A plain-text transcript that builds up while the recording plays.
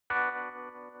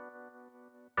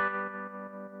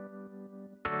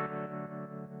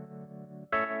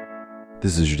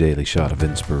This is your daily shot of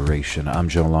inspiration. I'm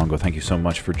Joe Longo. Thank you so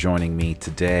much for joining me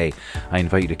today. I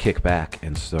invite you to kick back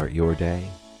and start your day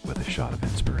with a shot of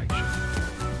inspiration.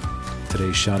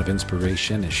 Today's shot of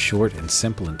inspiration is short and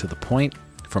simple and to the point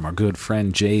from our good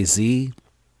friend Jay-Z.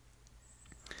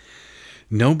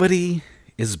 Nobody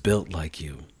is built like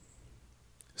you,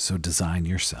 so design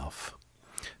yourself.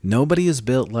 Nobody is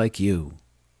built like you,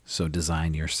 so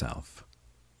design yourself.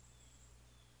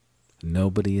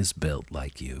 Nobody is built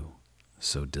like you,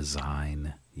 so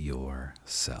design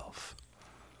yourself.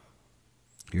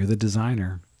 You're the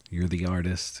designer, you're the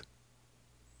artist,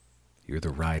 you're the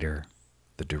writer,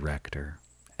 the director,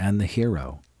 and the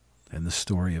hero in the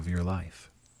story of your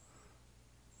life.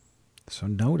 So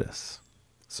notice.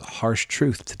 It's a harsh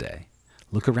truth today.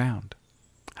 Look around.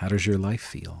 How does your life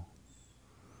feel?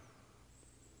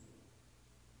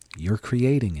 You're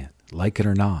creating it, like it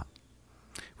or not.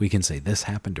 We can say this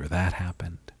happened or that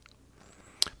happened.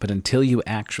 But until you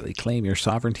actually claim your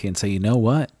sovereignty and say, you know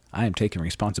what? I am taking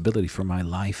responsibility for my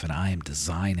life and I am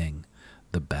designing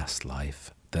the best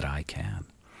life that I can.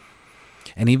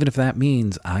 And even if that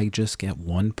means I just get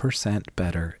 1%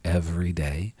 better every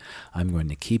day, I'm going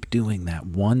to keep doing that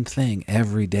one thing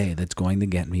every day that's going to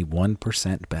get me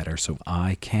 1% better so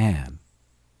I can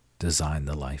design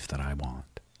the life that I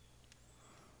want.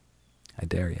 I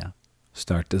dare you.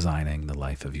 Start designing the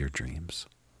life of your dreams.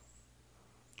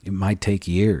 It might take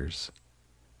years,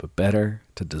 but better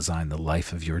to design the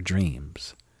life of your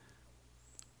dreams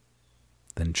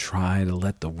than try to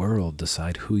let the world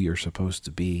decide who you're supposed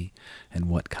to be and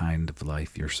what kind of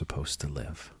life you're supposed to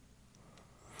live.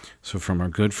 So from our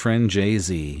good friend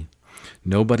Jay-Z,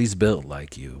 nobody's built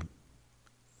like you,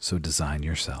 so design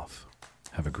yourself.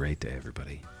 Have a great day,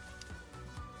 everybody.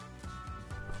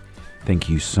 Thank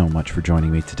you so much for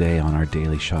joining me today on our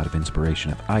Daily Shot of Inspiration.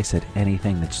 If I said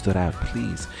anything that stood out,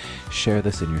 please share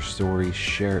this in your stories,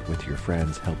 share it with your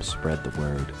friends, help spread the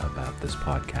word about this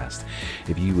podcast.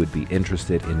 If you would be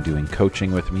interested in doing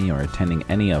coaching with me or attending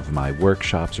any of my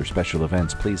workshops or special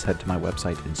events, please head to my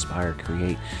website,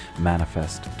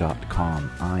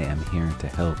 inspirecreatemanifest.com. I am here to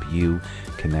help you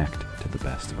connect to the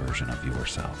best version of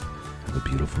yourself. Have a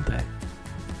beautiful day.